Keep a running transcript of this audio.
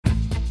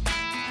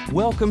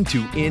Welcome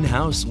to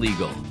In-House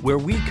Legal, where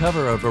we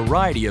cover a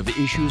variety of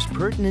issues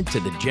pertinent to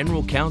the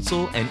general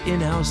counsel and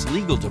in-house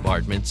legal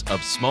departments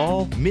of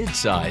small,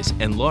 mid-size,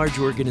 and large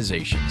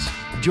organizations.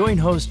 Join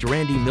host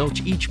Randy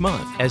Milch each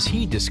month as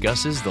he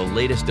discusses the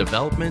latest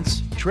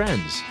developments,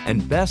 trends,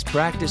 and best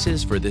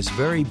practices for this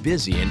very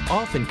busy and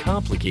often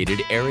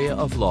complicated area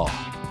of law.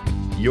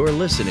 You're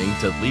listening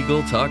to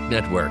Legal Talk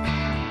Network.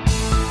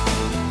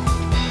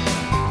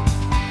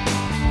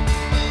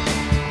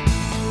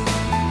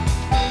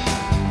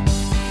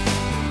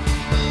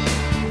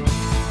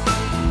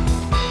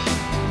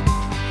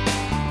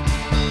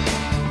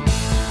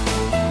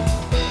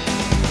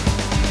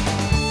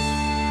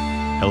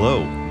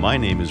 Hello, my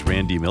name is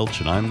Randy Milch,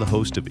 and I'm the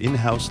host of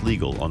In-House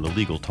Legal on the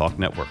Legal Talk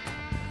Network.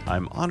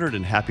 I'm honored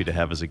and happy to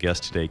have as a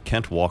guest today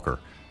Kent Walker,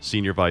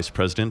 Senior Vice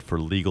President for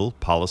Legal,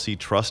 Policy,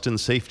 Trust, and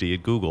Safety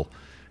at Google.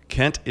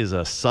 Kent is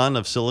a son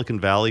of Silicon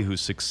Valley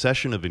whose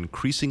succession of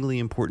increasingly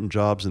important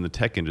jobs in the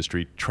tech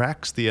industry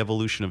tracks the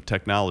evolution of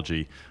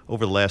technology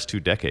over the last 2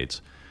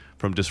 decades.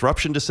 From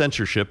disruption to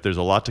censorship, there's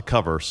a lot to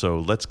cover, so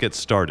let's get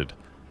started.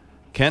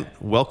 Kent,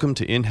 welcome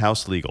to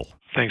In-House Legal.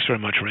 Thanks very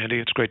much, Randy.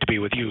 It's great to be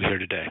with you here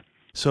today.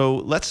 So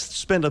let's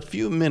spend a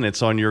few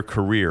minutes on your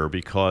career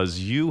because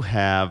you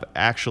have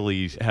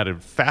actually had a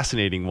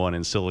fascinating one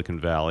in Silicon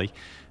Valley.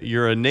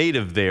 You're a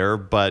native there,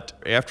 but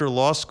after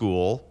law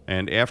school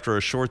and after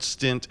a short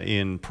stint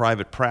in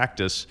private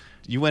practice,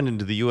 you went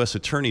into the U.S.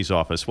 Attorney's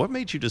Office. What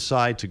made you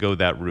decide to go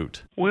that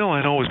route? Well,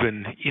 I'd always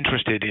been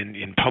interested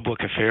in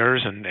public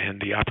affairs and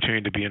the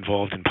opportunity to be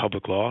involved in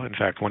public law. In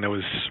fact, when I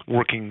was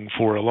working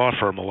for a law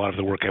firm, a lot of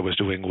the work I was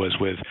doing was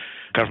with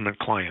government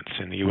clients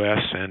in the U.S.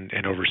 and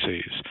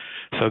overseas.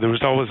 So there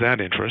was always that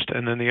interest.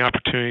 And then the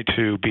opportunity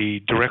to be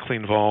directly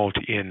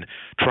involved in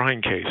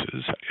trying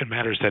cases in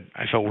matters that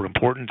I felt were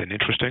important and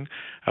interesting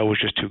was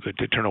just too good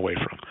to turn away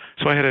from.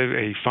 So I had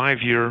a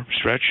 5-year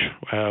stretch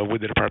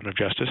with the Department of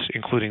Justice,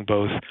 including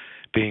both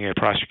being a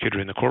prosecutor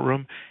in the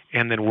courtroom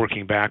and then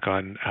working back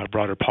on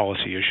broader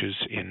policy issues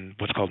in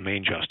what's called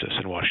Main Justice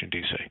in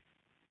Washington, D.C.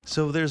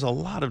 So there's a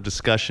lot of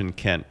discussion,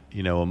 Kent,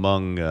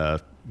 among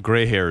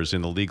gray hairs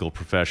in the legal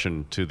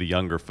profession to the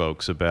younger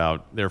folks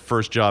about their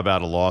first job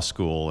out of law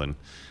school and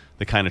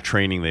the kind of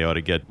training they ought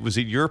to get. Was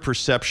it your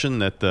perception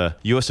that the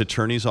U.S.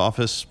 Attorney's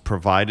Office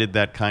provided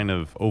that kind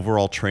of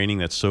overall training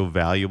that's so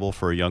valuable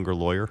for a younger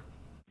lawyer?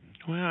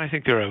 Well, I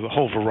think there are a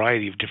whole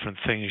variety of different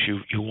things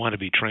you want to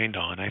be trained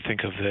on. I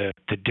think of the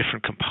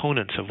different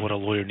components of what a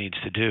lawyer needs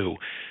to do.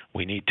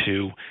 We need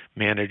to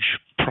manage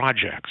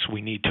projects.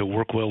 We need to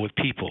work well with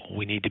people.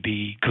 We need to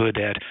be good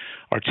at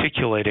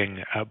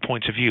articulating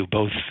points of view,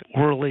 both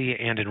orally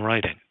and in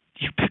writing.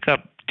 You pick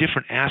up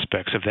different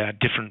aspects of that,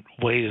 different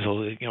ways,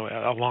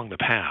 along the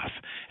path.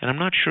 And I'm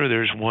not sure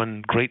there's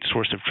one great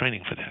source of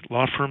training for that.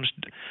 Law firms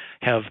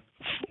have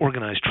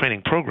organized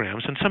training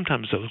programs, and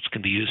sometimes those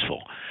can be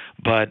useful.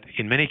 But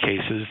in many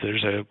cases,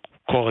 there's a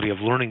quality of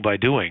learning by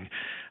doing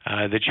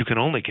that you can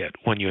only get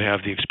when you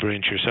have the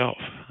experience yourself.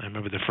 I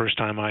remember the first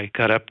time I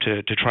got up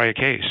to try a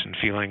case and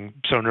feeling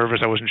so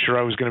nervous I wasn't sure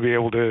I was going to be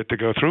able to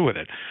go through with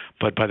it.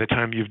 But by the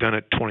time you've done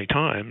it 20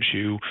 times,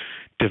 you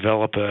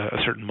develop a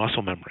certain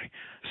muscle memory.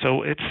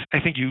 So I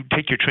think you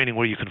take your training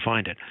where you can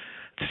find it.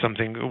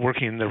 Something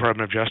working in the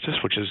Department of Justice,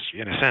 which is,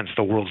 in a sense,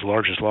 the world's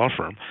largest law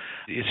firm,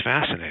 is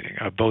fascinating,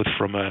 both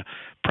from a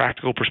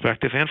practical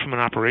perspective and from an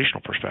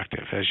operational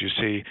perspective, as you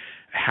see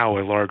how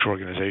a large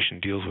organization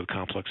deals with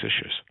complex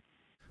issues.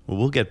 Well,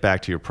 we'll get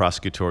back to your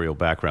prosecutorial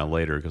background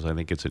later because I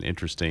think it's an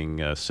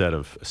interesting set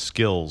of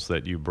skills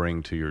that you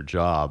bring to your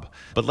job.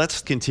 But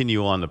let's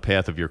continue on the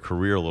path of your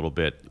career a little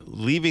bit.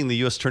 Leaving the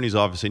U.S. Attorney's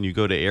Office and you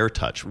go to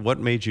AirTouch, what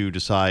made you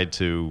decide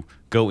to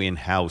go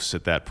in-house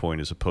at that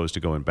point as opposed to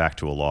going back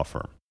to a law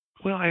firm?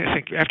 Well, I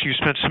think after you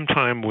spend some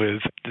time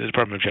with the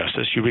Department of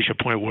Justice, you reach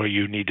a point where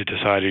you need to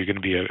decide are you going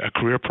to be a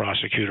career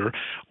prosecutor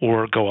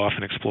or go off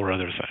and explore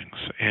other things.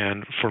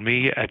 And for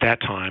me, at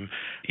that time,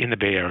 in the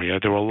Bay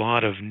Area, there were a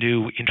lot of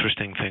new,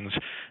 interesting things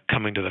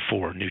coming to the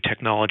fore, new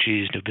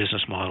technologies, new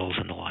business models,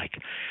 and the like.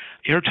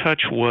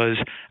 AirTouch was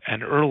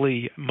an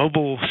early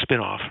mobile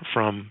spinoff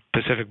from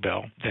Pacific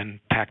Bell, then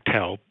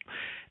Pactel,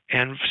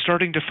 and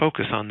starting to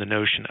focus on the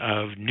notion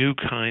of new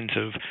kinds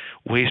of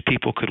ways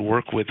people could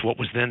work with what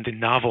was then the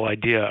novel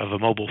idea of a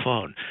mobile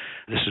phone.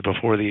 This is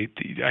before the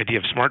idea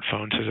of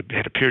smartphones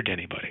had appeared to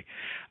anybody.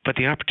 But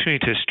the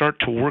opportunity to start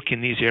to work in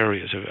these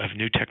areas of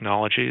new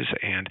technologies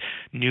and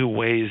new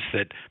ways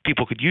that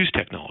people could use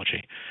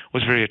technology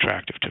was very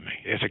attractive to me.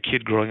 As a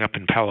kid growing up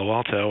in Palo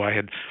Alto, I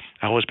had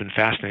always been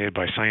fascinated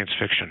by science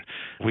fiction.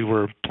 We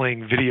were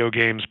playing video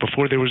games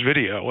before there was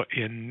video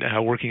in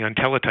working on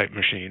teletype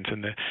machines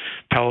in the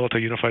Palo Alto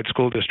Unified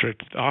School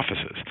District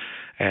offices.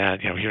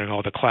 And hearing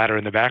all the clatter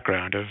in the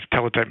background of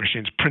teletype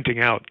machines printing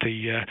out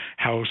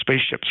how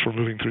spaceships were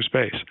moving through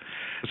space.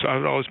 So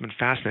I've always been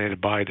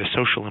fascinated by the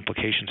social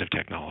implications of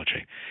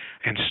technology,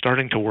 and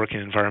starting to work in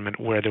an environment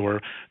where there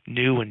were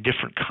new and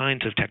different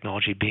kinds of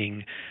technology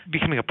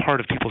becoming a part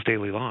of people's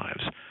daily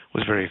lives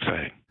was very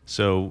exciting.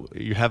 So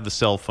you have the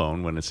cell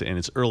phone when it's in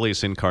its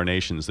earliest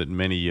incarnations that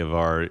many of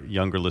our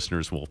younger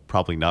listeners will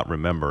probably not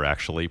remember,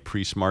 actually,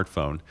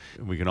 pre-smartphone.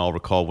 We can all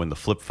recall when the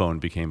flip phone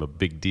became a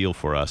big deal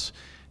for us.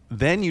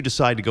 Then you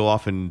decide to go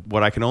off in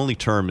what I can only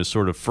term as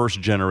sort of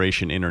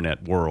first-generation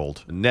internet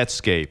world,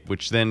 Netscape,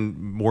 which then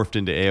morphed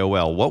into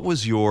AOL. What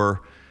was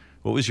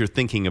your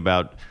thinking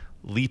about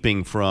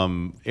leaping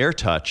from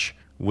AirTouch,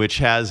 which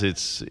has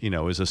its,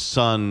 is a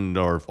son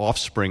or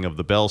offspring of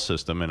the Bell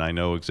system, and I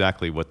know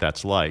exactly what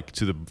that's like,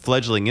 to the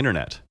fledgling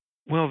internet?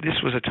 Well,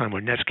 this was a time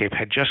where Netscape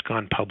had just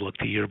gone public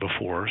the year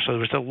before, so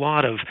there was a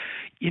lot of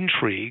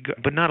intrigue,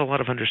 but not a lot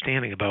of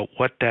understanding about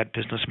what that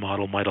business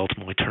model might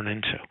ultimately turn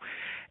into.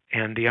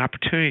 And the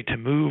opportunity to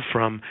move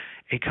from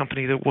a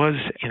company that was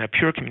in a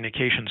pure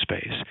communication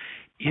space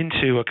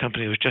into a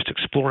company that was just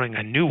exploring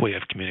a new way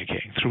of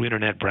communicating through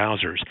internet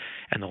browsers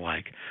and the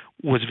like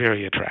was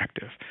very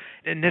attractive.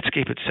 And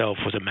Netscape itself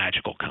was a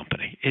magical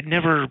company. It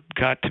never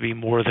got to be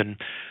more than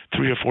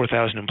 3,000 or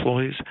 4,000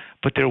 employees,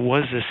 but there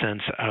was a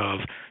sense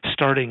of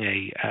starting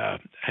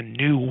a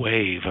new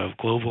wave of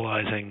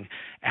globalizing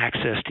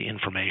access to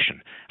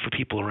information for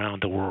people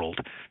around the world.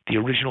 The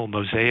original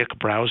Mosaic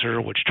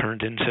browser, which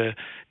turned into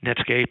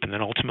Netscape, and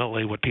then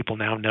ultimately what people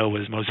now know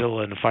as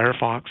Mozilla and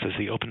Firefox as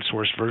the open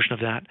source version of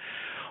that,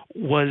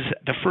 was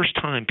the first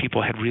time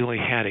people had really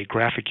had a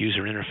graphic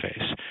user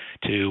interface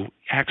to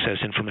access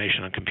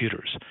information on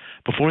computers.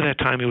 Before that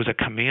time, it was a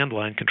command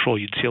line control.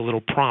 You'd see a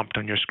little prompt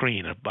on your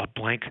screen, a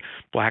blank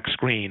black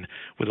screen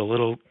with a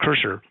little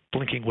cursor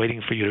blinking,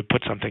 waiting for you to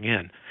put something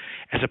in,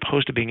 as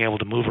opposed to being able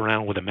to move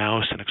around with a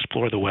mouse and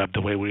explore the web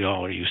the way we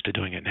all are used to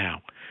doing it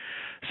now.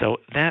 So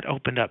that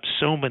opened up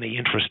so many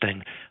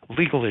interesting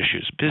legal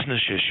issues,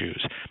 business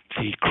issues,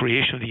 the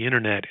creation of the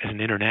internet as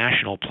an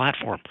international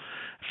platform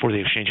for the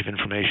exchange of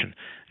information.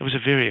 It was a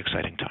very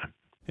exciting time.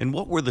 And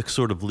what were the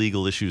sort of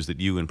legal issues that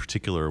you in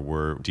particular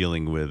were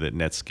dealing with at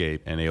Netscape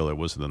and AOL?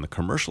 Was it on the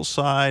commercial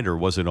side, or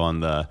was it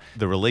on the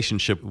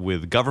relationship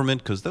with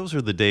government? Because those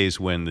are the days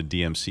when the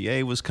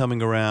DMCA was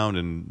coming around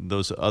and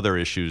those other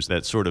issues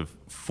that sort of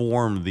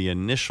formed the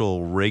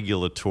initial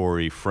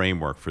regulatory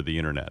framework for the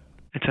internet.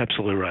 It's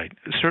absolutely right.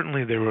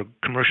 Certainly there were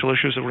commercial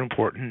issues that were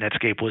important.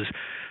 Netscape was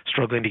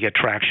struggling to get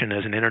traction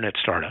as an internet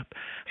startup,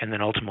 and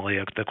then ultimately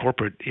the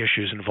corporate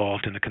issues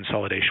involved in the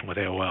consolidation with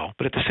AOL.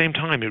 But at the same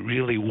time, it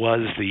really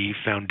was the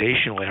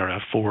foundational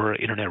era for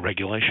internet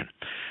regulation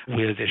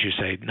with, as you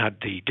say, not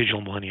the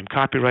Digital Millennium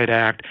Copyright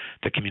Act,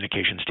 the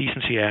Communications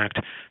Decency Act,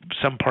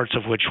 some parts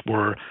of which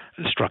were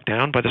struck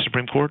down by the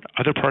Supreme Court,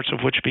 other parts of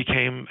which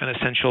became an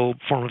essential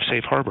form of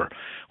safe harbor,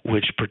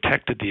 which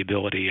protected the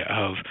ability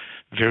of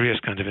various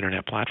kinds of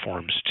internet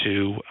platforms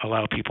to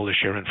allow people to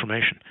share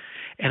information.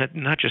 And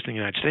not just in the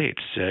United States,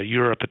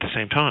 Europe at the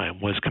same time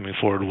was coming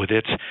forward with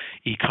its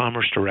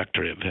e-commerce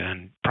directive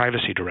and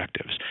privacy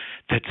directives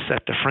that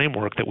set the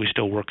framework that we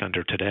still work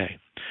under today.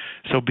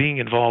 So being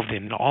involved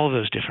in all of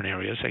those different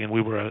areas, again,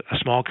 we were a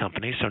small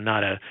company, so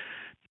not a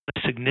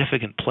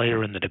significant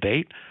player in the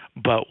debate,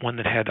 but one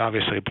that had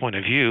obviously a point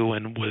of view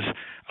and was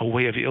a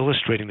way of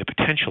illustrating the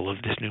potential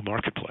of this new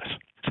marketplace.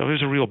 So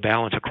there's a real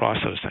balance across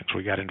those things.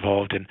 We got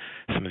involved in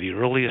some of the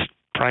earliest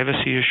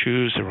privacy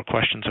issues. There were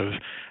questions of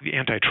the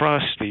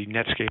antitrust, the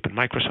Netscape and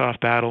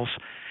Microsoft battles.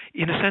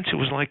 In a sense, it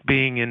was like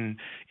being in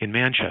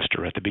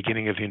Manchester at the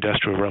beginning of the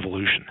Industrial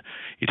Revolution.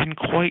 You didn't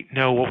quite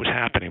know what was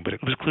happening, but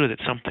it was clear that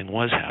something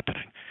was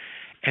happening.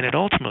 And it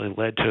ultimately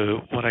led to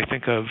what I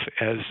think of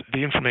as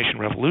the information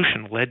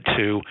revolution led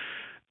to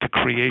the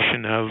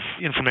creation of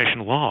information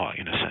law,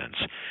 in a sense.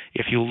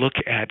 If you look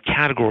at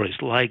categories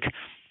like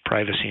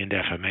privacy and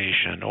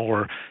defamation,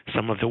 or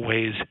some of the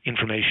ways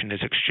information is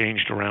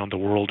exchanged around the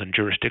world in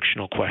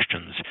jurisdictional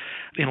questions,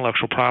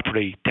 intellectual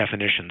property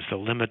definitions, the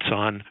limits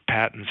on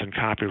patents and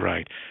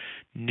copyright,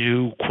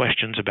 new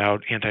questions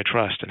about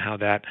antitrust and how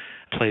that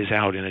plays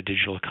out in a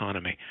digital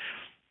economy.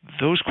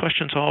 Those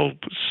questions all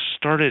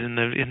started in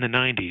the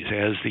 90s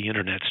as the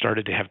internet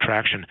started to have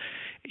traction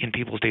in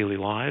people's daily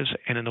lives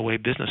and in the way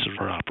businesses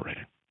were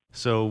operating.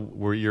 So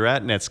where you're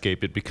at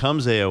Netscape, it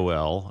becomes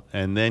AOL,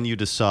 and then you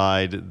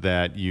decide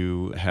that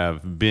you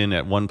have been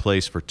at one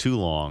place for too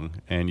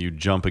long and you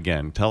jump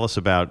again. Tell us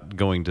about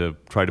going to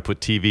try to put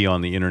TV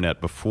on the internet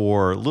a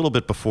little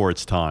bit before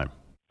its time.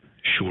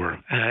 Sure.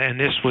 And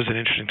this was an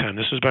interesting time.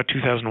 This was about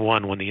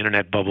 2001 when the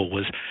internet bubble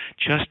was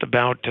just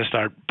about to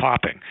start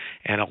popping,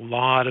 and a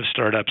lot of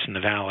startups in the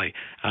Valley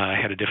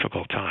had a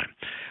difficult time.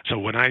 So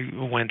when I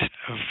went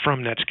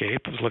from Netscape,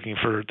 I was looking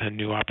for the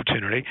new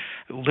opportunity.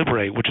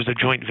 Liberate, which was a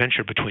joint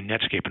venture between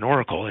Netscape and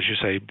Oracle, as you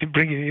say,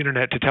 bringing the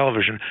internet to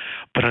television,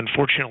 but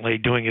unfortunately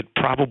doing it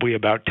probably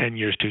about 10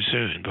 years too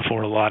soon,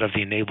 before a lot of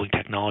the enabling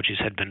technologies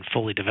had been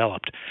fully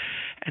developed.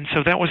 And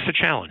so that was the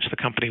challenge. The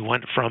company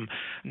went from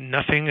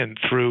nothing and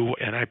through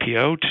an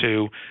IPO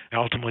to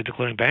ultimately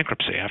declaring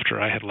bankruptcy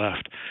after I had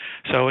left.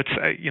 So it's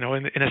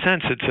in a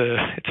sense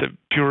it's a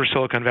pure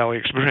Silicon Valley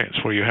experience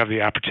where you have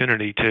the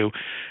opportunity to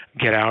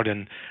get out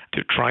and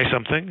to try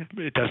something.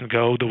 It doesn't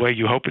go the way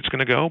you hope it's going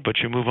to go, but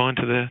you move on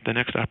to the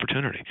next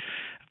opportunity.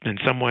 in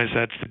some ways,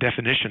 that's the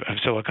definition of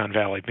Silicon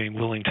Valley, being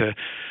willing to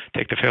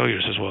take the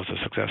failures as well as the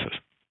successes.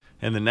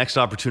 And the next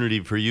opportunity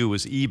for you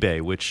was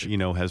eBay, which,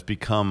 has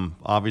become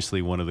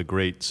obviously one of the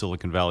great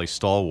Silicon Valley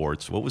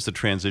stalwarts. What was the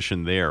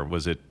transition there?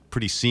 Was it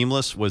pretty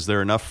seamless? Was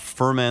there enough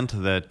ferment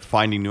that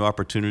finding new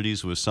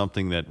opportunities was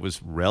something that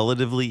was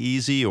relatively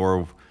easy,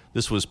 or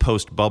this was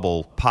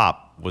post-bubble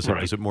pop? Was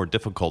it more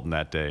difficult in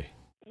that day?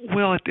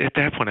 Well, at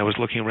that point, I was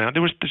looking around.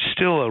 There was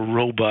still a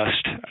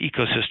robust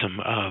ecosystem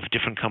of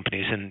different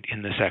companies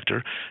in the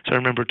sector. So I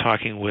remember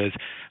talking with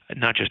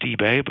not just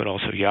eBay, but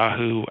also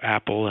Yahoo,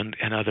 Apple, and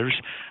others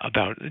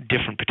about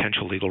different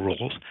potential legal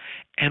roles.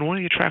 And one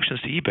of the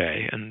attractions to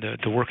eBay and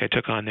the work I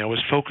took on there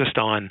was focused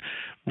on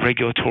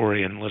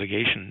regulatory and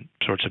litigation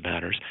sorts of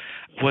matters,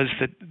 was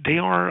that they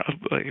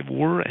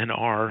were and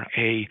are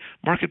a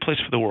marketplace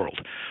for the world,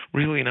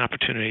 really an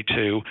opportunity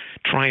to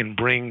try and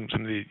bring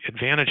some of the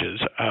advantages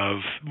of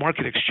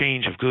market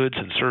exchange of goods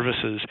and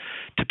services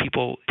to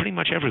people pretty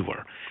much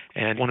everywhere.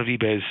 And one of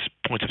eBay's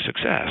points of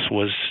success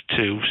was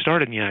to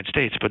start in the United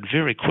States, but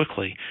very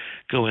quickly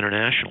go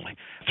internationally,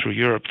 through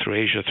Europe, through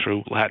Asia,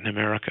 through Latin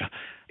America.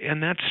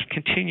 And that's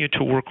continued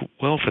to work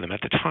well for them.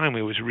 At the time,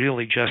 it was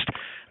really just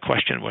a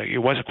question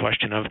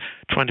of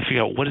trying to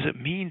figure out what does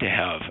it mean to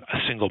have a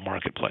single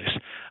marketplace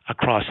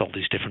across all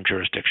these different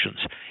jurisdictions,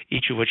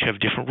 each of which have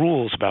different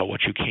rules about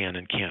what you can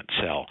and can't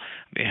sell.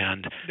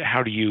 And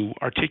how do you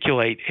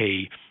articulate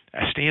a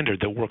standard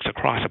that works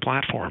across a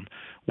platform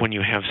when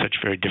you have such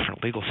very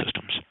different legal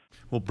systems?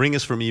 Well, bring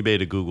us from eBay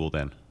to Google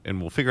then, and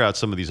we'll figure out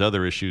some of these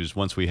other issues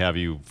once we have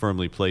you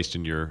firmly placed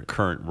in your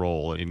current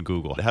role in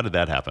Google. How did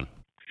that happen?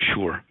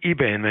 Sure.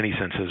 eBay, in many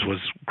senses, was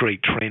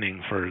great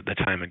training for the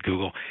time at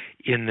Google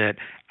in that,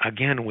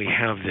 again, we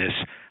have this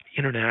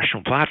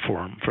international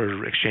platform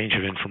for exchange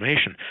of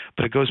information,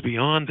 but it goes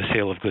beyond the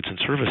sale of goods and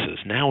services.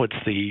 Now it's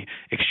the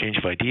exchange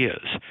of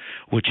ideas,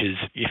 which is,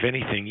 if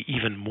anything,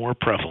 even more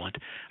prevalent.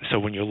 So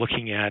when you're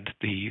looking at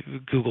the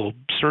Google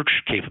search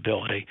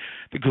capability,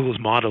 the Google's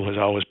motto has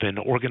always been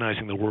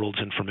organizing the world's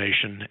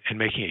information and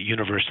making it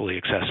universally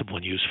accessible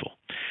and useful.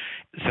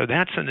 So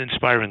that's an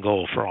inspiring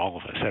goal for all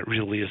of us. That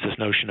really is this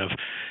notion of,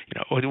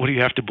 what do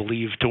you have to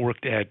believe to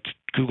work at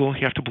Google?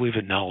 You have to believe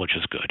that knowledge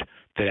is good,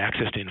 that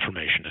access to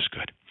information is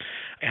good.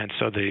 And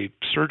so the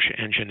search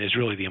engine is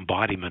really the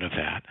embodiment of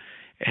that.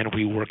 And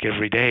we work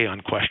every day on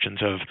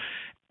questions of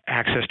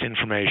access to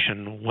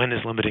information, when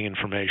is limiting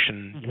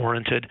information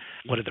warranted,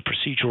 what are the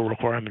procedural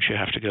requirements you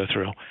have to go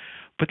through.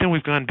 But then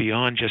we've gone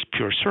beyond just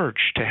pure search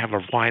to have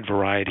a wide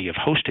variety of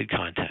hosted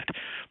content,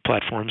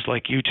 platforms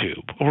like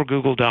YouTube or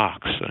Google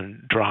Docs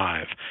and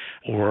Drive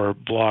or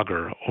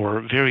Blogger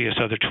or various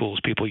other tools.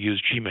 People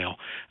use Gmail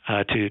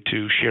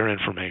to share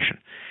information.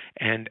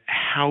 And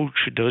how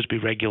should those be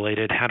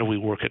regulated? How do we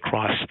work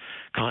across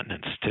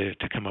continents to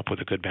come up with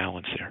a good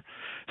balance there?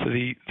 So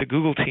the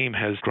Google team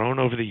has grown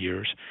over the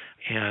years,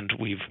 and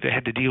we've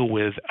had to deal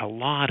with a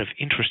lot of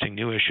interesting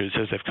new issues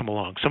as they've come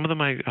along. Some of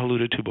them I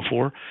alluded to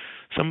before,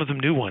 some of them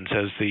new ones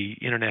as the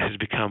Internet has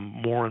become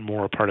more and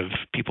more a part of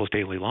people's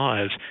daily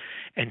lives,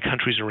 and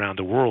countries around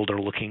the world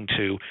are looking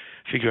to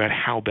figure out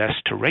how best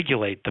to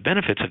regulate the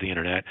benefits of the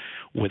Internet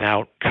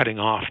without cutting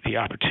off the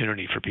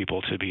opportunity for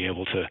people to be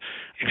able to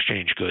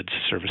exchange goods,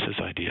 services,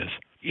 ideas.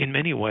 In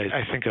many ways,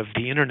 I think of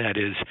the Internet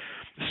as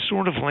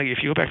sort of like, if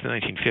you go back to the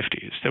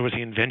 1950s, there was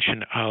the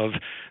invention of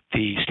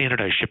the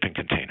standardized shipping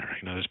container,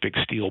 those big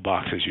steel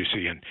boxes you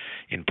see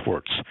in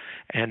ports.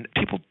 And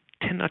people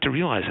tend not to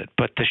realize it,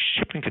 but the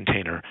shipping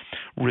container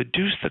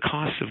reduced the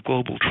cost of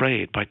global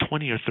trade by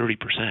 20 or 30%,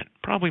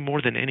 probably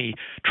more than any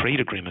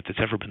trade agreement that's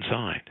ever been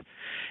signed.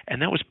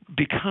 And that was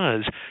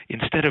because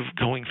instead of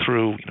going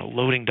through,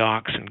 loading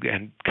docks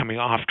and coming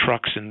off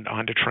trucks and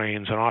onto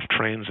trains and off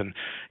trains and,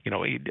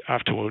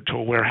 off to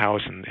a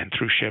warehouse and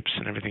through ships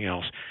and everything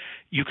else,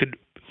 you could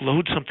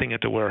load something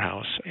at the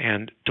warehouse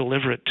and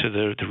deliver it to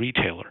the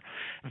retailer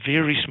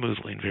very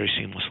smoothly and very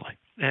seamlessly.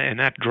 And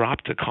that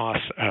dropped the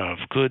cost of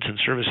goods and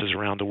services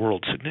around the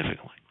world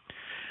significantly.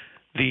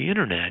 The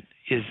Internet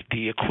is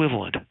the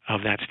equivalent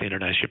of that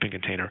standardized shipping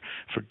container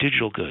for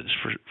digital goods,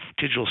 for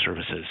digital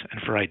services,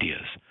 and for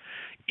ideas.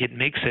 It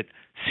makes it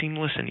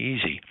seamless and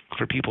easy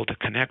for people to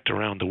connect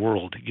around the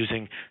world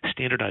using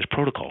standardized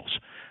protocols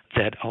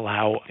that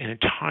allow an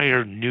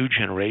entire new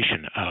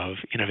generation of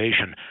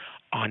innovation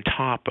on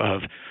top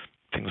of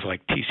things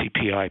like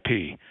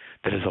TCP/IP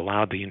that has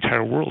allowed the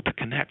entire world to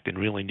connect in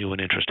really new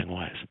and interesting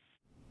ways.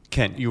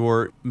 Kent,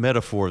 your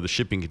metaphor of the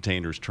shipping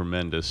container is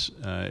tremendous.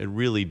 It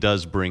really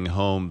does bring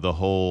home the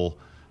whole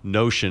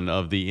notion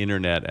of the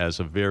Internet as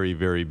a very,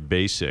 very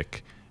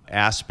basic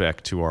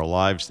aspect to our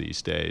lives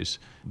these days.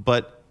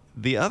 But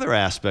the other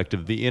aspect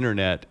of the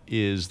Internet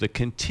is the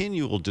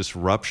continual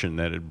disruption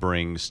that it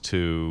brings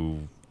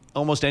to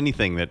almost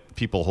anything that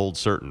people hold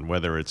certain,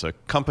 whether it's a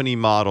company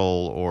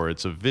model or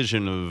it's a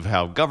vision of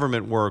how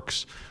government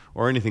works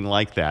or anything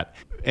like that.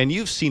 And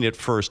you've seen it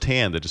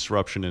firsthand, the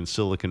disruption in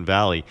Silicon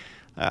Valley.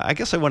 I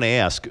guess I want to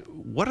ask,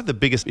 what are the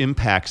biggest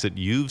impacts that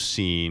you've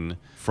seen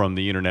from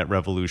the Internet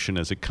revolution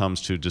as it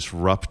comes to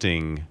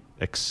disrupting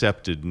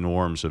accepted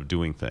norms of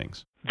doing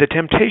things? The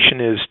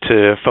temptation is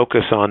to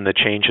focus on the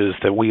changes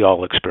that we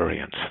all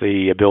experience,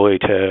 the ability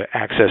to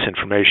access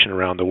information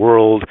around the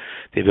world,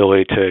 the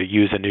ability to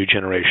use a new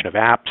generation of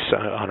apps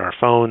on our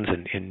phones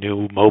in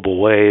new mobile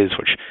ways,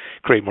 which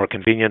create more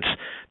convenience,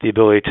 the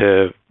ability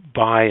to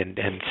buy and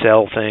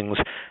sell things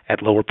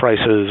at lower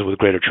prices with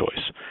greater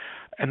choice.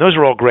 And those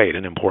are all great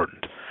and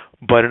important.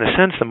 But in a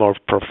sense, the more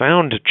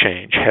profound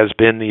change has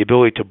been the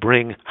ability to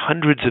bring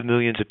hundreds of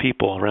millions of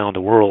people around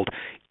the world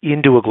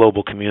into a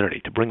global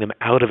community, to bring them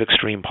out of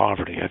extreme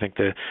poverty. I think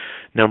the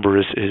number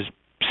is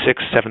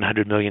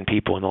 600-700 million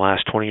people in the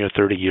last 20 or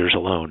 30 years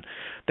alone.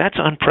 That's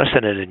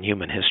unprecedented in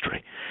human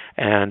history,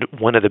 and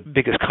one of the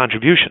biggest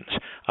contributions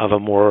of a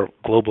more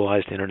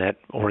globalized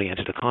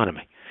internet-oriented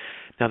economy.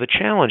 Now, the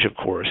challenge, of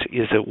course,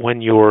 is that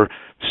when you're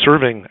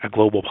serving a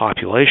global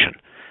population,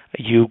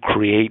 you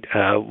create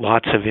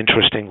lots of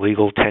interesting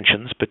legal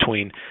tensions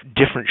between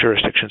different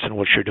jurisdictions in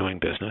which you're doing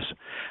business,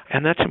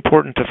 and that's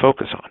important to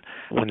focus on.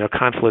 When there are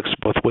conflicts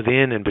both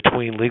within and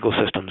between legal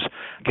systems,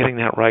 getting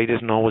that right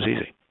isn't always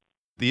easy.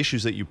 The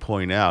issues that you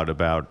point out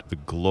about the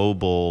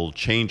global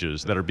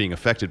changes that are being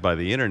affected by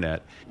the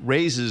internet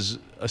raises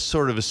a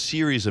sort of a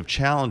series of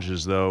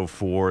challenges, though,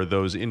 for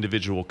those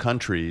individual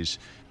countries.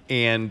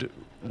 And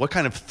what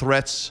kind of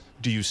threats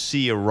do you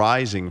see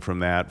arising from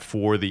that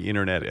for the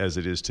internet as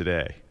it is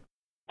today?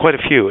 Quite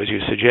a few, as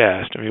you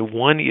suggest. I mean,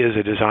 one is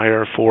a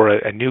desire for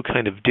a new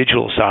kind of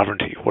digital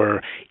sovereignty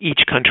where each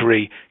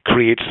country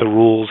creates the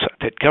rules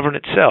that govern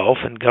itself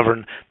and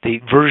govern the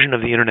version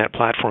of the internet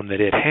platform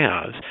that it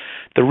has.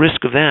 The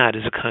risk of that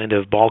is a kind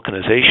of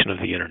balkanization of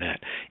the internet.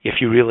 If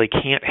you really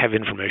can't have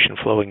information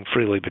flowing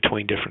freely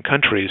between different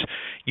countries,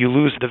 you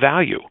lose the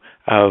value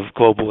of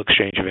global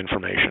exchange of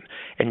information,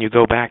 and you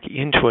go back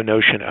into a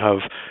notion of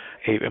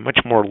a much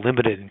more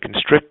limited and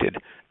constricted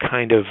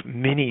kind of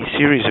mini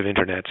series of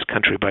internets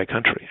country by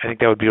country. I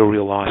think that would be a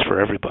real loss for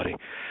everybody.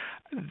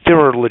 There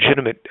are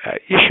legitimate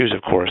issues,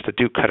 of course, that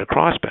do cut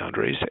across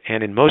boundaries,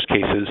 and in most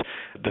cases,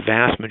 the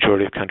vast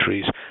majority of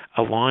countries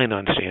align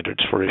on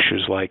standards for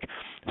issues like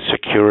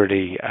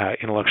security,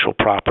 intellectual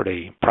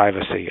property,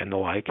 privacy, and the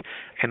like.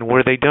 And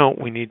where they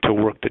don't, we need to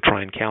work to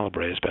try and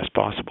calibrate as best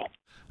possible.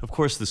 Of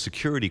course, the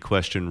security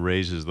question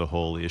raises the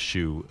whole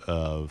issue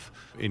of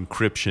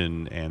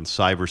encryption and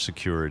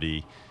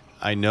cybersecurity.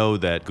 I know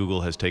that Google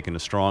has taken a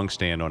strong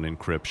stand on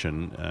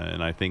encryption,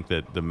 and I think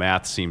that the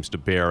math seems to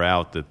bear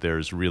out that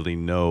there's really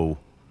no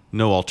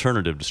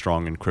alternative to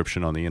strong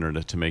encryption on the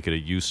internet to make it a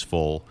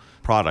useful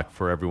product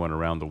for everyone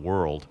around the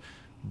world.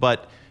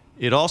 But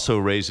it also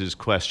raises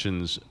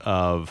questions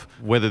of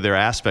whether there are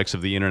aspects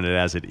of the internet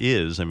as it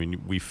is. I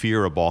mean, we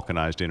fear a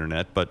balkanized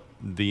internet, but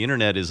the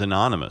internet is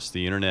anonymous.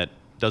 The internet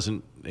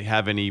doesn't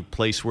have any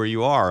place where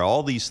you are.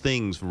 All these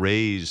things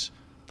raise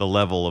the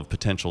level of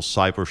potential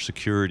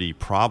cybersecurity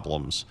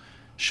problems.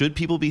 Should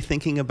people be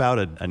thinking about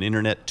an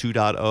Internet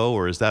 2.0,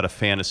 or is that a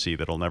fantasy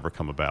that'll never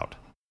come about?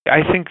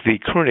 I think the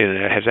current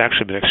internet has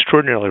actually been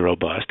extraordinarily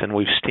robust, and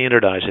we've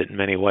standardized it in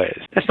many ways.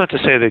 That's not to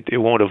say that it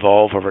won't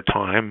evolve over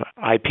time.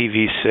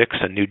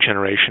 IPv6, a new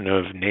generation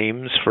of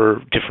names for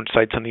different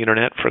sites on the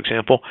internet, for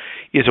example,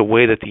 is a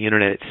way that the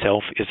internet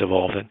itself is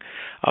evolving.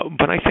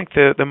 But I think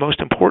the most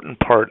important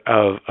part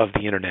of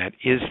the internet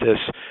is this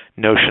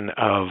notion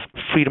of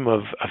freedom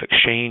of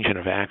exchange and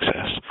of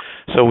access.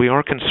 So we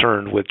are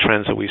concerned with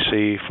trends that we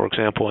see, for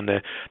example, in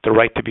the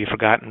right to be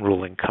forgotten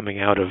ruling coming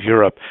out of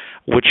Europe,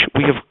 which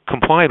we have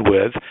complied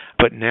with,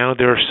 but now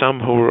there are some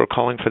who are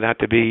calling for that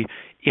to be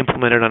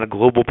implemented on a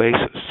global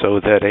basis so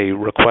that a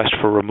request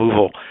for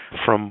removal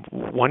from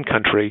one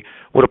country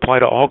would apply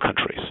to all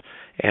countries.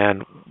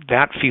 And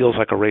that feels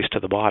like a race to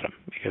the bottom,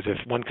 because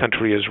if one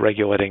country is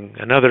regulating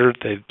another,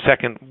 the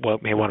second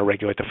may want to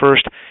regulate the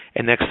first,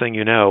 and next thing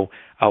you know,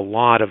 a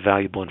lot of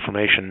valuable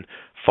information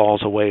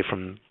falls away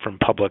from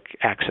public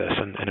access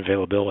and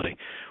availability.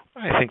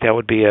 I think that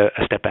would be a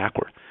step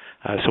backward.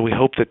 So we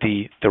hope that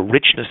the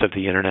richness of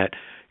the internet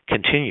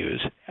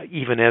continues,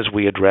 even as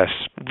we address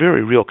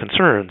very real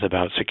concerns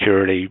about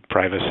security,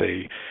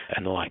 privacy,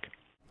 and the like.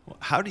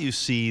 How do you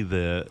see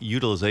the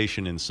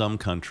utilization in some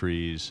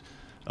countries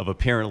of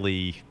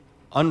apparently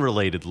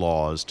unrelated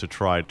laws to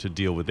try to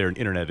deal with their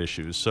internet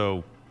issues?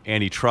 So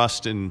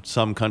antitrust in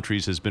some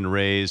countries has been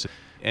raised,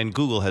 and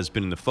Google has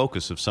been in the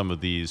focus of some of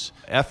these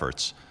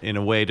efforts in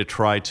a way to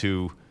try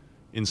to,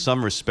 in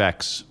some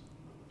respects,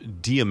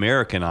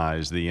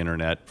 de-Americanize the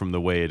internet from the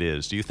way it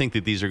is. Do you think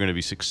that these are going to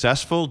be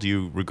successful? Do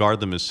you regard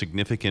them as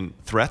significant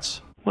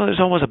threats? Well, there's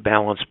always a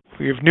balance.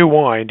 You have new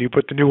wine. Do you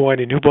put the new wine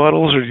in new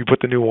bottles, or do you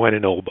put the new wine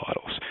in old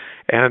bottles?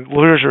 And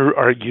lawyers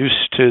are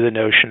used to the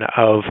notion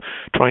of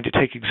trying to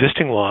take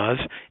existing laws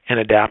and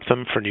adapt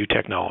them for new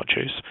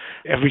technologies.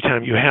 Every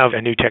time you have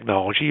a new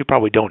technology, you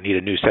probably don't need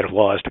a new set of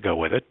laws to go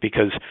with it,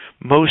 because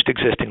most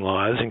existing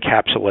laws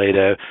encapsulate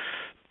a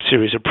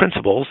series of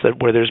principles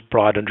that where there's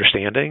broad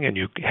understanding and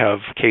you have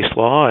case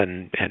law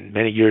and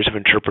many years of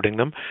interpreting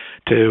them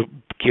to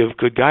give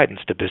good guidance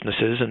to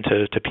businesses and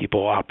to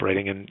people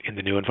operating in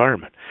the new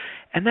environment.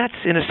 And that's,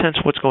 in a sense,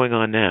 what's going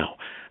on now.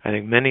 I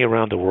think many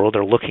around the world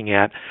are looking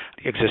at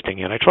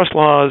existing antitrust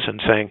laws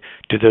and saying,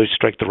 do those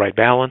strike the right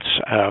balance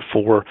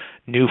for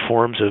new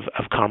forms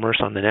of commerce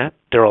on the net?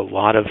 There are a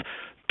lot of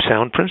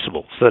sound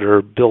principles that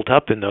are built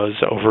up in those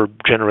over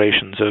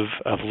generations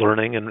of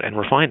learning and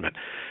refinement.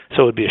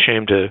 So it would be a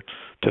shame to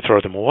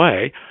throw them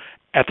away.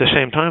 At the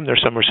same time,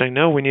 there's some who are saying,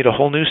 no, we need a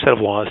whole new set of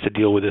laws to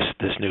deal with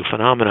this new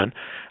phenomenon.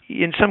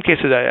 In some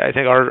cases, I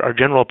think our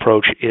general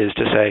approach is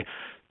to say,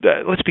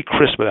 let's be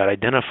crisp about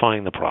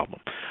identifying the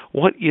problem.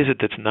 What is it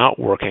that's not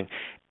working?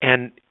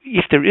 And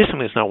if there is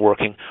something that's not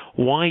working,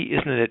 why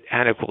isn't it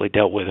adequately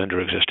dealt with under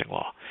existing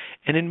law?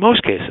 And in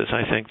most cases,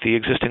 I think the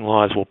existing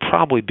laws will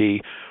probably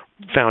be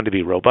found to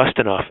be robust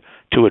enough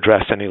to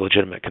address any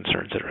legitimate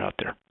concerns that are out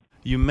there.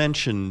 You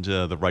mentioned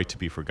the right to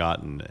be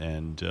forgotten,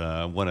 and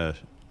I want to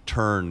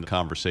turn the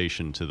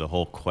conversation to the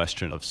whole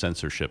question of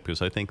censorship,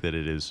 because I think that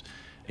it is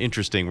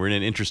interesting. We're in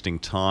an interesting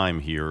time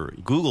here.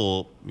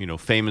 Google,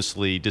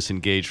 famously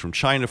disengaged from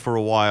China for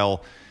a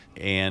while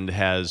and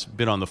has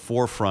been on the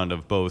forefront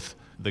of both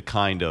the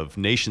kind of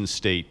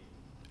nation-state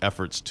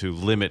efforts to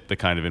limit the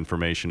kind of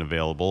information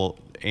available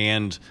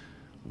and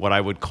what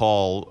I would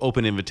call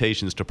open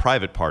invitations to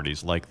private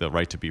parties like the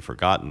right to be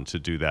forgotten to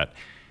do that.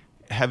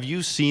 Have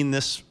you seen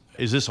this?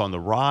 Is this on the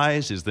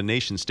rise? Is the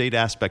nation-state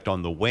aspect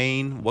on the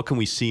wane? What can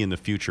we see in the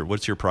future?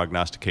 What's your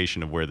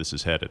prognostication of where this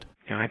is headed?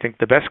 I think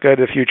the best guide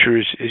to the future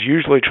is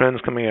usually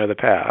trends coming out of the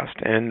past.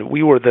 And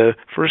we were the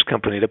first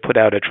company to put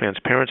out a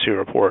transparency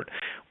report,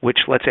 which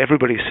lets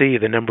everybody see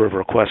the number of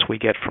requests we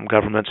get from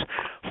governments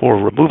for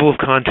removal of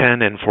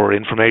content and for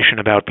information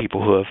about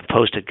people who have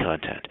posted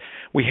content.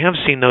 We have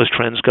seen those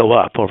trends go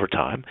up over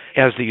time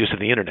as the use of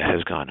the internet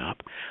has gone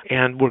up,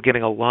 and we're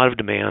getting a lot of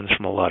demands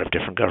from a lot of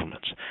different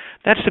governments.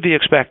 That's to be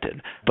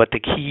expected, but the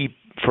key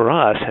for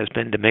us has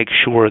been to make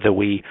sure that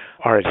we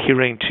are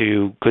adhering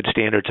to good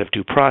standards of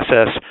due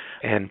process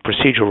and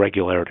procedural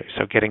regularity.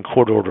 So getting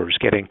court orders,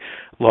 getting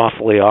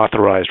lawfully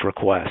authorized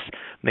requests,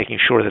 making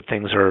sure that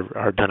things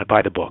are done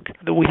by the book.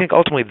 We think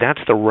ultimately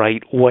that's the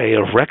right way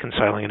of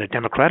reconciling in a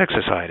democratic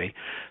society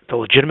the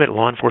legitimate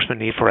law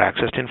enforcement need for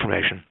access to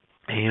information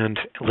and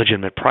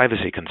legitimate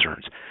privacy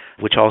concerns,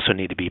 which also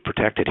need to be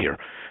protected here.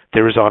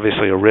 There is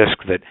obviously a risk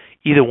that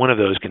either one of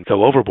those can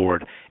go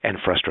overboard and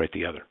frustrate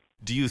the other.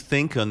 Do you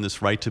think on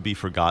this right to be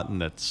forgotten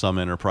that some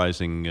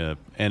enterprising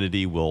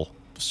entity will,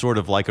 sort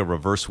of like a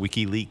reverse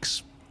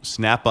WikiLeaks,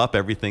 snap up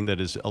everything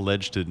that is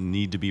alleged to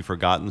need to be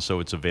forgotten so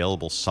it's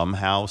available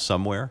somehow,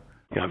 somewhere?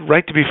 Yeah,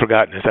 right to be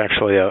forgotten is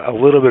actually a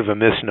little bit of a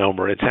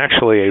misnomer. It's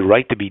actually a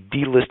right to be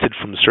delisted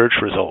from search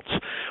results.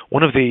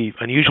 One of the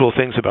unusual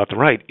things about the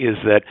right is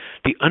that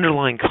the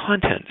underlying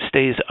content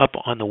stays up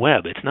on the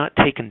web. It's not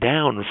taken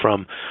down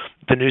from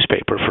the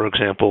newspaper, for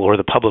example, or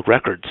the public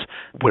records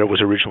where it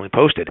was originally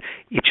posted.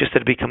 It's just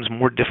that it becomes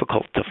more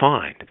difficult to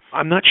find.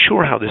 I'm not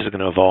sure how this is going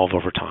to evolve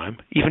over time.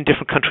 Even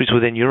different countries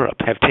within Europe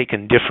have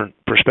taken different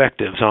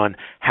perspectives on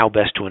how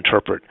best to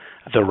interpret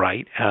the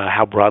right,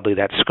 how broadly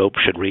that scope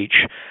should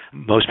reach.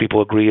 Most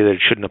people agree that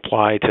it shouldn't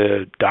apply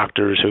to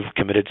doctors who've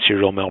committed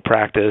serial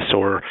malpractice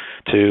or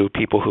to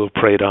people who have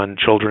preyed on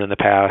children in the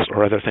past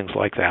or other things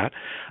like that.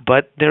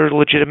 But there are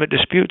legitimate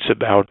disputes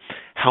about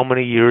how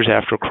many years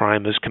after a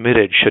crime is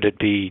committed should it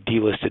be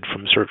delisted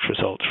from search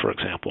results, for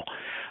example.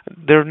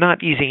 There are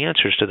not easy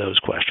answers to those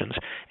questions,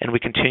 and we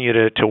continue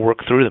to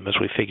work through them as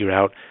we figure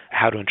out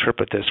how to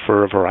interpret this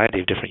for a variety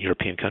of different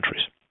European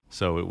countries.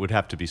 So it would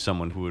have to be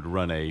someone who would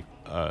run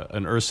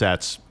an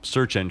ersatz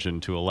search engine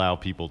to allow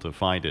people to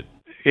find it.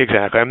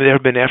 Exactly. I mean, there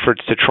have been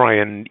efforts to try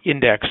and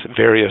index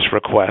various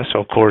requests.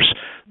 Of course,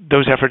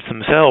 those efforts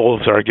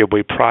themselves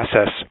arguably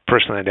process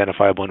personally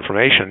identifiable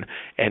information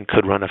and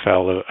could run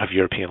afoul of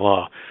European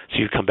law. So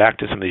you come back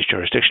to some of these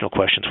jurisdictional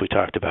questions we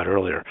talked about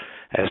earlier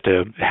as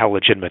to how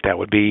legitimate that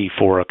would be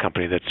for a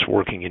company that's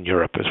working in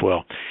Europe as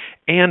well.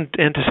 And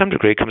to some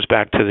degree, it comes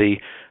back to the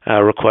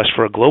request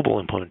for a global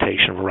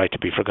implementation of a right to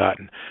be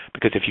forgotten.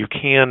 Because if you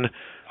can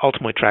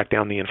ultimately track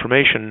down the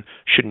information,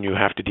 shouldn't you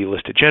have to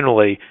delist it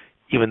generally,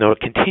 even though it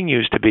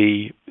continues to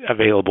be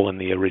available in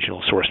the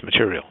original source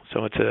material?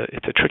 So it's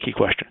a tricky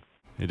question.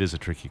 It is a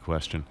tricky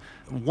question.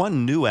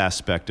 One new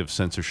aspect of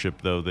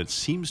censorship, though, that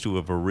seems to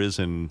have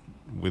arisen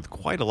with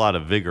quite a lot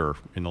of vigor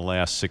in the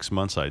last 6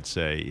 months, I'd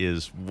say,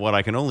 is what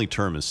I can only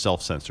term as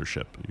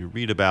self-censorship. You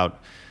read about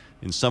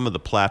in some of the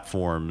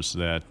platforms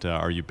that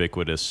are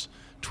ubiquitous,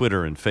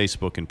 Twitter and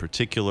Facebook in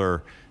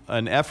particular,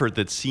 an effort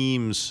that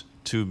seems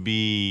to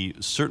be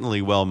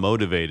certainly well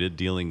motivated,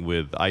 dealing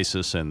with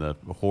ISIS and the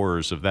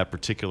horrors of that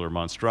particular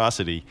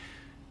monstrosity,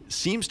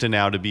 seems to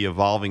now to be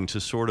evolving to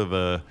sort of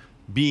a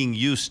being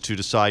used to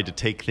decide to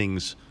take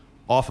things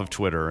off of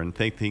Twitter and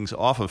take things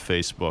off of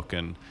Facebook,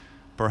 and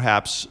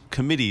perhaps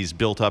committees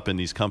built up in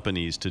these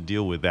companies to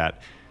deal with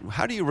that.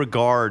 How do you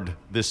regard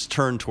this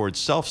turn towards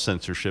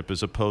self-censorship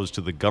as opposed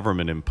to the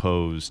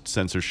government-imposed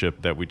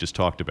censorship that we just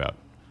talked about?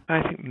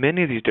 I think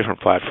many of these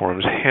different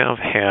platforms have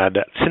had,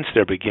 since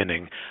their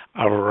beginning,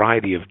 a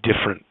variety of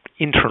different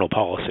internal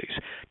policies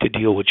to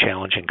deal with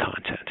challenging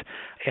content.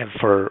 And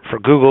for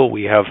Google,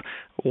 we have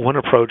one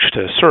approach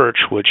to search,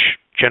 which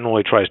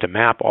generally tries to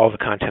map all the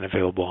content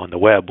available on the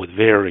web with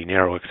very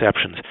narrow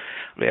exceptions,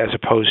 as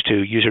opposed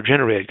to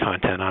user-generated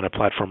content on a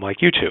platform like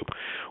YouTube,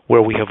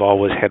 where we have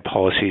always had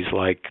policies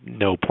like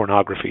no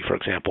pornography, for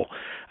example,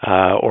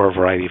 or a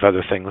variety of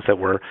other things that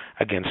were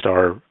against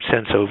our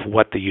sense of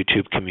what the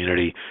YouTube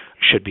community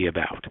should be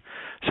about.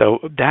 So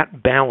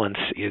that balance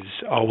is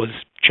always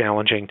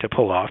challenging to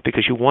pull off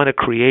because you want to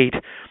create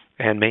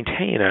and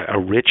maintain a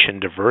rich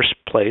and diverse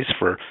place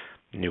for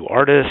new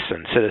artists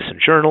and citizen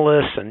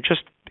journalists and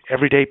just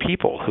everyday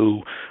people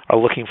who are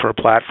looking for a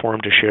platform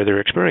to share their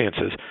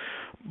experiences.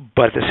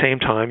 But at the same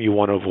time, you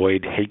want to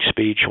avoid hate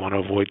speech, you want to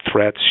avoid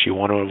threats, you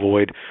want to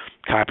avoid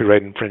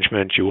copyright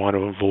infringement, you want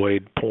to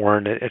avoid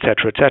porn, et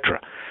cetera, et cetera.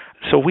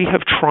 So we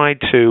have tried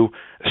to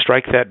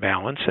strike that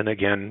balance, and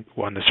again,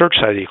 on the search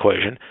side of the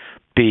equation,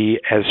 be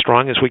as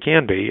strong as we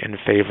can be in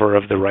favor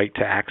of the right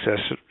to access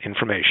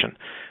information,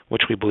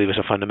 which we believe is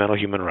a fundamental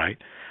human right.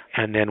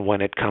 And then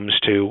when it comes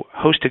to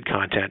hosted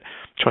content,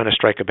 trying to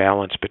strike a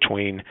balance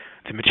between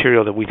the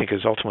material that we think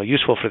is ultimately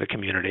useful for the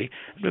community,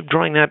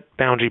 drawing that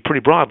boundary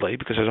pretty broadly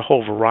because there's a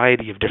whole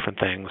variety of different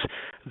things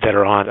that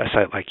are on a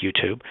site like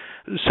YouTube,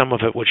 some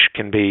of it which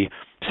can be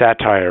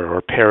satire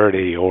or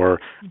parody or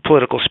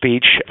political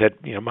speech that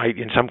might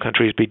in some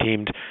countries be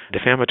deemed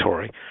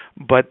defamatory.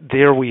 But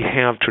there we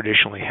have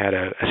traditionally had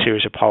a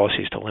series of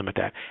policies to limit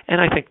that.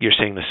 And I think you're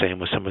seeing the same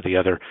with some of the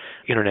other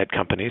internet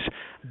companies,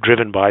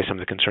 driven by some of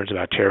the concerns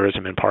about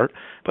terrorism in part,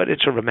 but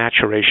it's sort of a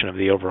maturation of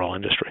the overall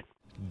industry.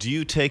 Do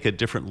you take a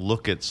different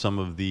look at some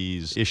of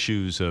these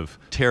issues of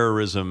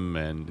terrorism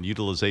and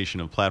utilization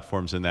of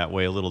platforms in that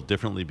way a little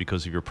differently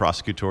because of your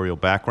prosecutorial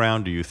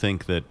background? Do you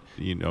think that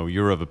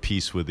you're of a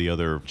piece with the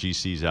other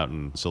GCs out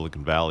in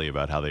Silicon Valley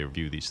about how they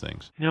view these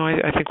things? No,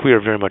 I think we are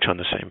very much on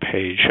the same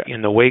page.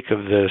 In the wake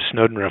of the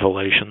Snowden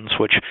revelations,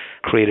 which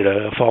created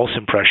a false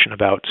impression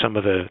about some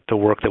of the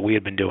work that we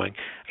had been doing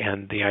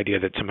and the idea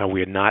that somehow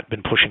we had not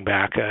been pushing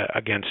back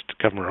against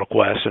government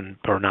requests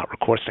or not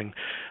requesting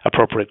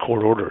appropriate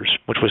court orders,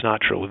 which was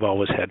not true. We've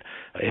always had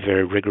a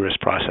very rigorous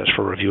process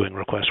for reviewing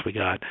requests we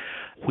got.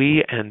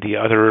 We and the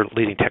other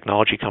leading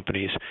technology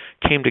companies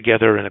came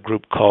together in a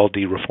group called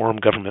the Reform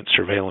Government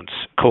Surveillance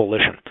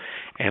Coalition,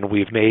 and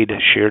we've made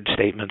shared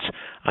statements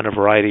on a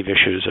variety of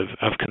issues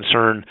of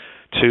concern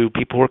to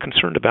people who are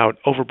concerned about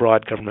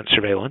overbroad government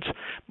surveillance,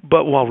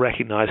 but while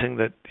recognizing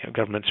that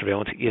government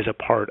surveillance is a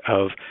part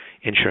of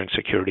ensuring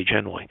security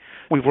generally.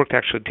 We've worked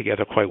actually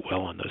together quite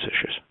well on those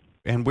issues.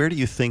 And where do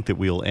you think that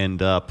we'll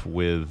end up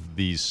with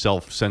these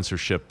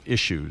self-censorship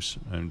issues?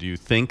 And do you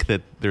think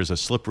that there's a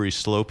slippery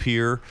slope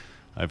here?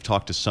 I've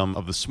talked to some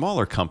of the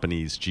smaller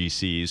companies,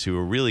 GCs, who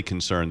are really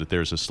concerned that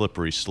there's a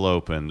slippery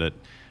slope and that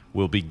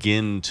we'll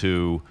begin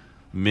to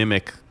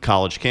mimic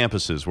college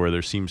campuses where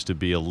there seems to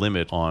be a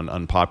limit on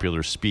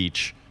unpopular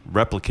speech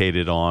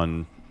replicated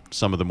on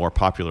some of the more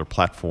popular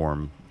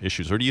platform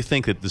issues? Or do you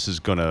think that this is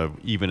going to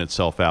even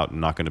itself out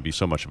and not going to be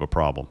so much of a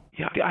problem?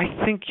 Yeah,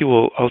 I think you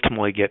will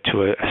ultimately get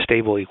to a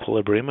stable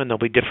equilibrium, and there'll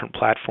be different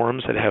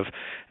platforms that have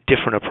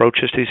different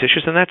approaches to these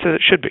issues, and that's as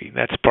it should be.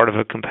 That's part of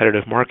a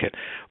competitive market.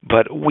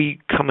 But we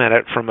come at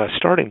it from a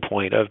starting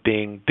point of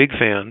being big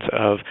fans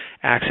of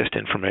access to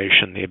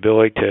information, the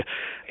ability to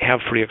have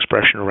free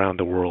expression around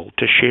the world,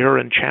 to share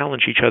and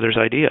challenge each other's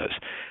ideas.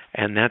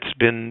 And that's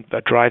been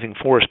a driving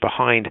force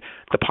behind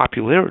the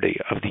popularity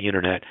of the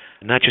Internet,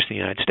 not just in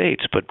the United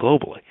States, but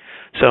globally.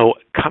 So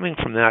coming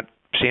from that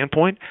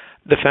standpoint,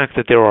 the fact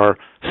that there are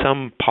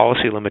some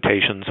policy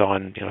limitations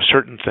on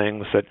certain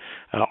things that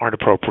aren't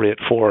appropriate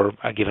for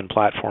a given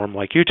platform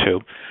like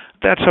YouTube,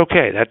 that's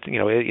okay. That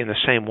in the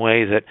same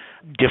way that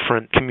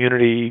different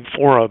community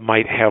fora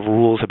might have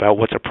rules about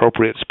what's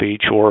appropriate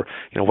speech or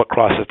what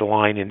crosses the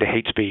line into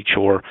hate speech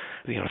or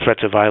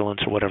threats of violence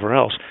or whatever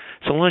else.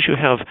 So long as you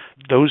have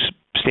those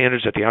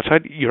standards at the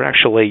outside, you're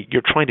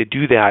trying to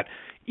do that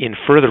in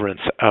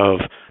furtherance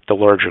of the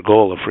larger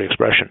goal of free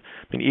expression.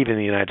 I mean, even in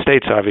the United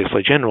States,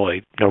 obviously,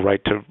 generally, no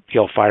right to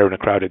yell fire in a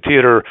crowded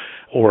theater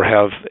or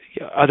have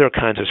other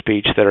kinds of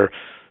speech that are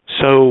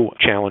so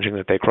challenging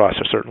that they cross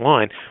a certain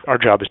line. Our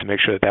job is to make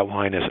sure that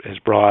line is as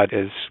broad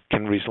as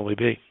can reasonably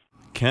be.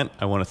 Kent,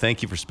 I want to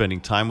thank you for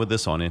spending time with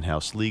us on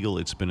In-House Legal.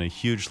 It's been a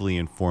hugely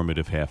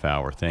informative half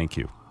hour. Thank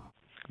you.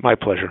 My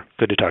pleasure.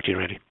 Good to talk to you,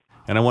 Randy.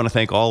 And I want to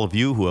thank all of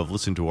you who have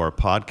listened to our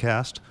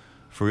podcast.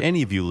 For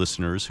any of you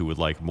listeners who would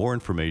like more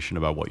information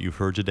about what you've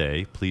heard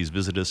today, please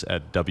visit us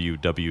at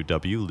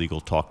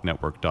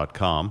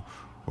www.legaltalknetwork.com,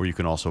 or you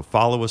can also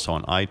follow us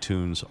on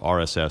iTunes,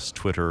 RSS,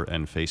 Twitter,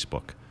 and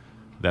Facebook.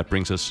 That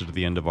brings us to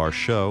the end of our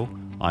show.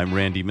 I'm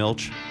Randy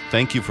Milch.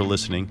 Thank you for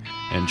listening,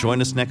 and join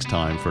us next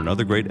time for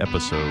another great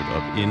episode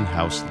of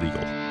In-House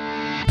Legal.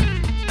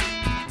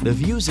 The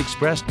views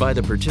expressed by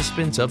the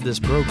participants of this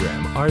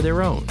program are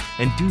their own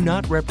and do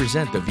not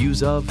represent the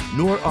views of,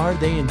 nor are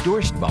they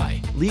endorsed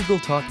by, Legal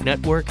Talk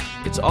Network,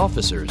 its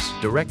officers,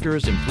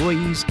 directors,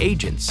 employees,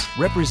 agents,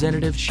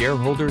 representatives,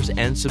 shareholders,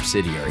 and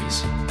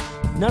subsidiaries.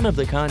 None of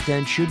the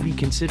content should be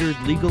considered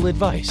legal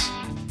advice.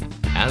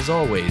 As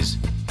always,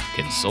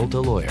 consult a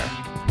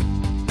lawyer.